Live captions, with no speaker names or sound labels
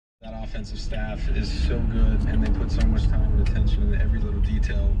offensive staff is so good, and they put so much time and attention into every little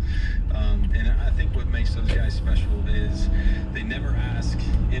detail. And I think what makes those guys special is they never ask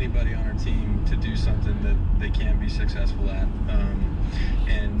anybody on our team to do something that they can't be successful at.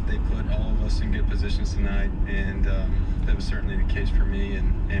 And they put all of us in good positions tonight, and that was certainly the case for me,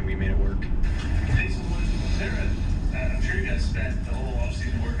 and we made it work. Jason, I'm sure you guys spent the whole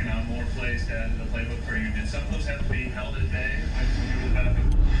offseason working on more plays to add to the playbook for you. Did some of those have to be held at bay when you were the backup?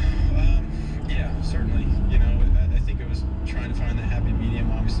 Yeah, certainly. I think it was trying to find the happy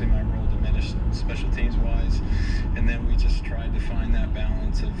medium. Obviously, my role diminished special teams wise, and then we just tried to find that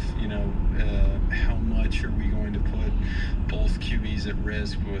balance of, how much are we going to put both QBs at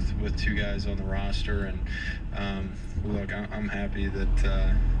risk with two guys on the roster. And look, I'm happy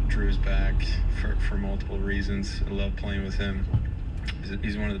that Drew's back for multiple reasons. I love playing with him.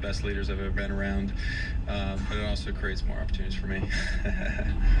 He's one of the best leaders I've ever been around, but it also creates more opportunities for me.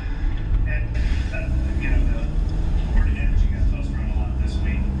 And, the word energy got tossed around a lot this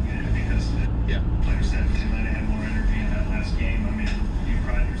week because the players said they might have had more energy in that last game. I mean, do you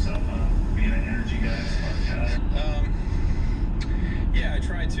pride yourself on being an energy guy, spark guy? Yeah, I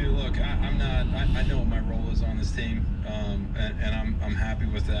try to. Look, I'm not. I know what my role is on this team, and I'm happy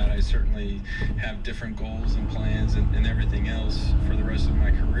with that. I certainly have different goals and plans and everything else for the rest of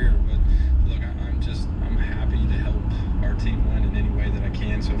my career. But look, I'm happy to help our team win in any way that I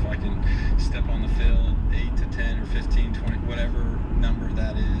can. So if I can step on the field 8 to 10 or 15, 20, whatever number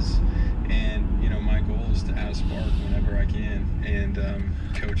that is, and my goal is to add a spark whenever I can. And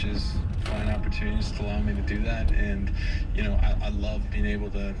coaches find opportunities to allow me to do that, and I love being able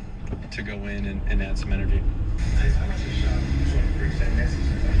to go in and add some energy. How much is sort of preach that message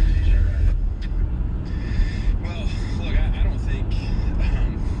about the t-shirt, right? Well, look, I don't think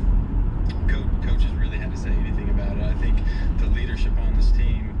coaches really had to say anything about it. I think the leadership on this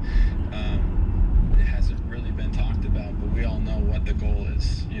team, it hasn't really been talked about, but we all know what the goal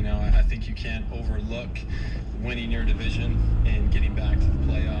is. I think you can't overlook winning your division and getting back to the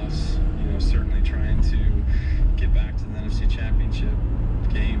playoffs. Certainly trying to get back to the NFC Championship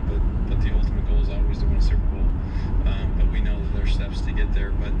game, but the ultimate goal is always to win a Super Bowl. But we know that there are steps to get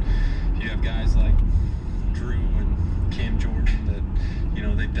there. But you have guys like Drew and Cam Jordan that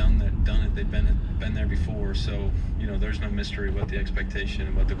they've done it. They've been there before. So there's no mystery what the expectation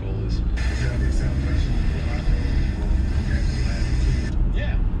and what the goal is.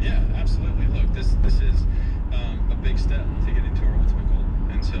 Yeah, absolutely. Look, this is a big step to get into our ultimate goal,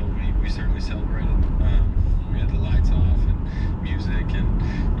 and so we certainly celebrated. We had the lights off and music and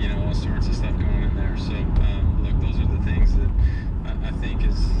all sorts of stuff going in there. So look, those are the things that I think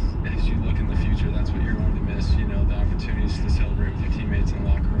as you look in the future, that's what you're going to miss. The opportunities to celebrate with your teammates in the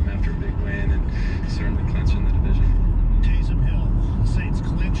locker room after a big win, and certainly clinching the division. Taysom Hill, the Saints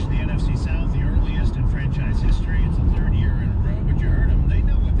clinched the NFC South, the earliest in franchise history. It's the third year in a row, but you heard them. They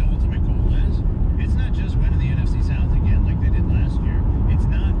know what the ultimate goal is. It's not just winning the NFC South again like they did last year. It's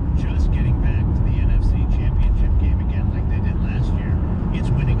not just getting back to the NFC Championship game again like they did last year. It's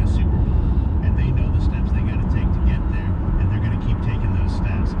winning a Super Bowl, and they know the steps they got to take to get there, and they're going to keep taking those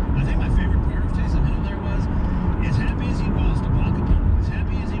steps. I think my favorite part of Taysom Hill there was, as happy as he was to block a punt, as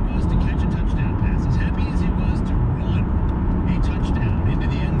happy as he was to catch a touchdown pass, as happy as he was to run a touchdown into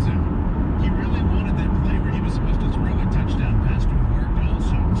the end zone, he really wanted that play where he was supposed to throw a touchdown pass to work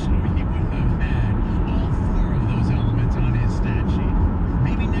also, so he would have had all four of those elements on his stat sheet.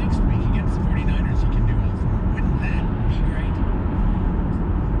 Maybe next week against the 49ers he can do all four. Wouldn't that be great?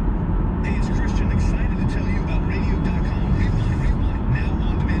 Hey, it's Christian, excited to tell you about radio.com Rewind. Now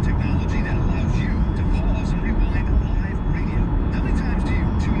on-demand technology that allows you to pause and rewind live radio. How many times do you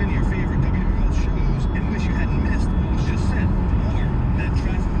tune into your favorite WWL shows and wish you hadn't missed what was just said? Or that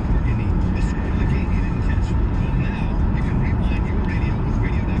traffic report you need, the score of the game you didn't catch? Well, now you can rewind your radio with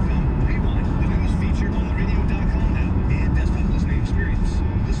radio.com Rewind, the newest feature on the radio.com app and desktop listening experience.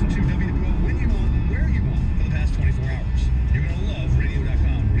 Listen to WWL when you want, where you want for the past 24 hours. You're going to love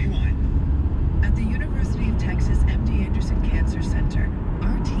radio.com Rewind. At the University of Texas MD Anderson Cancer Center,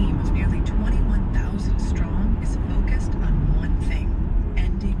 our team of nearly 21,000 strong is focused on one thing: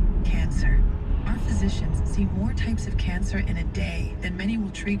 ending cancer. Our physicians see more types of cancer in a day than many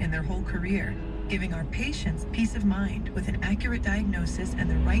will treat in their whole career, giving our patients peace of mind with an accurate diagnosis and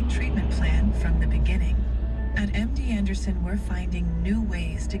the right treatment plan from the beginning. At MD Anderson, we're finding new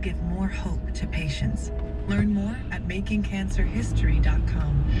ways to give more hope to patients. Learn more at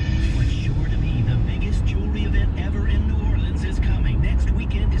makingcancerhistory.com. What's sure to be the biggest jewelry event ever in New Orleans is coming next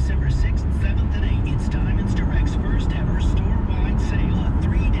weekend, December 6th, 7th, and 8th. It's Diamonds Direct's first ever store-wide sale, a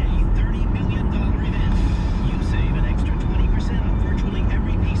 3-day, $30 million event. You save an extra 20% on virtually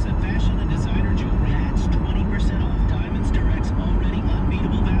every piece of fashion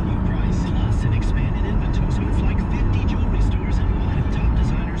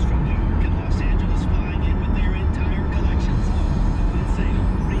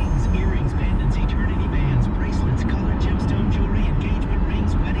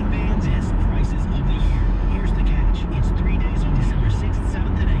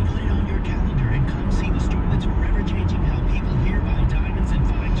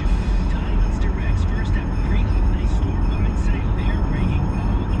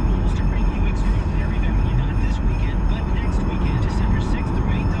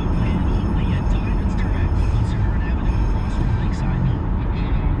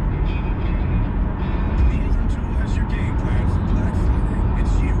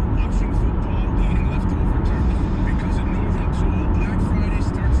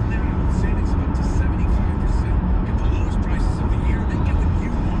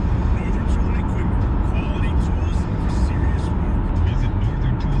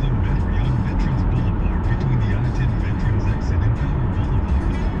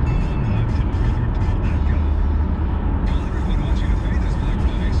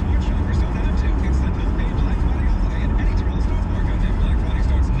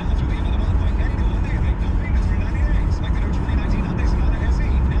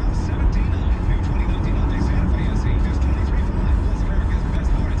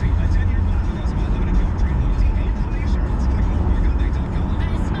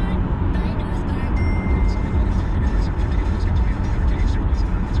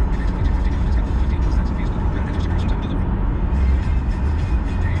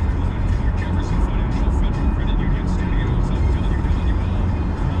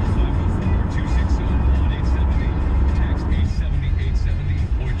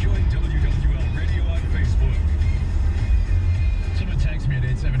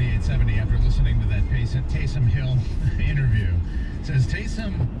 70 after listening to that Taysom Hill interview. It says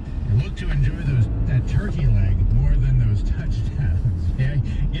Taysom looked to enjoy that turkey leg more than those touchdowns. Yeah,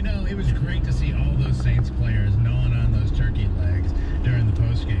 you know, it was great to see all those Saints players gnawing on those turkey legs during the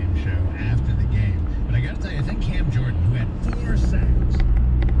post-game show after the game. But I got to tell you, I think Cam Jordan, who had 4 sacks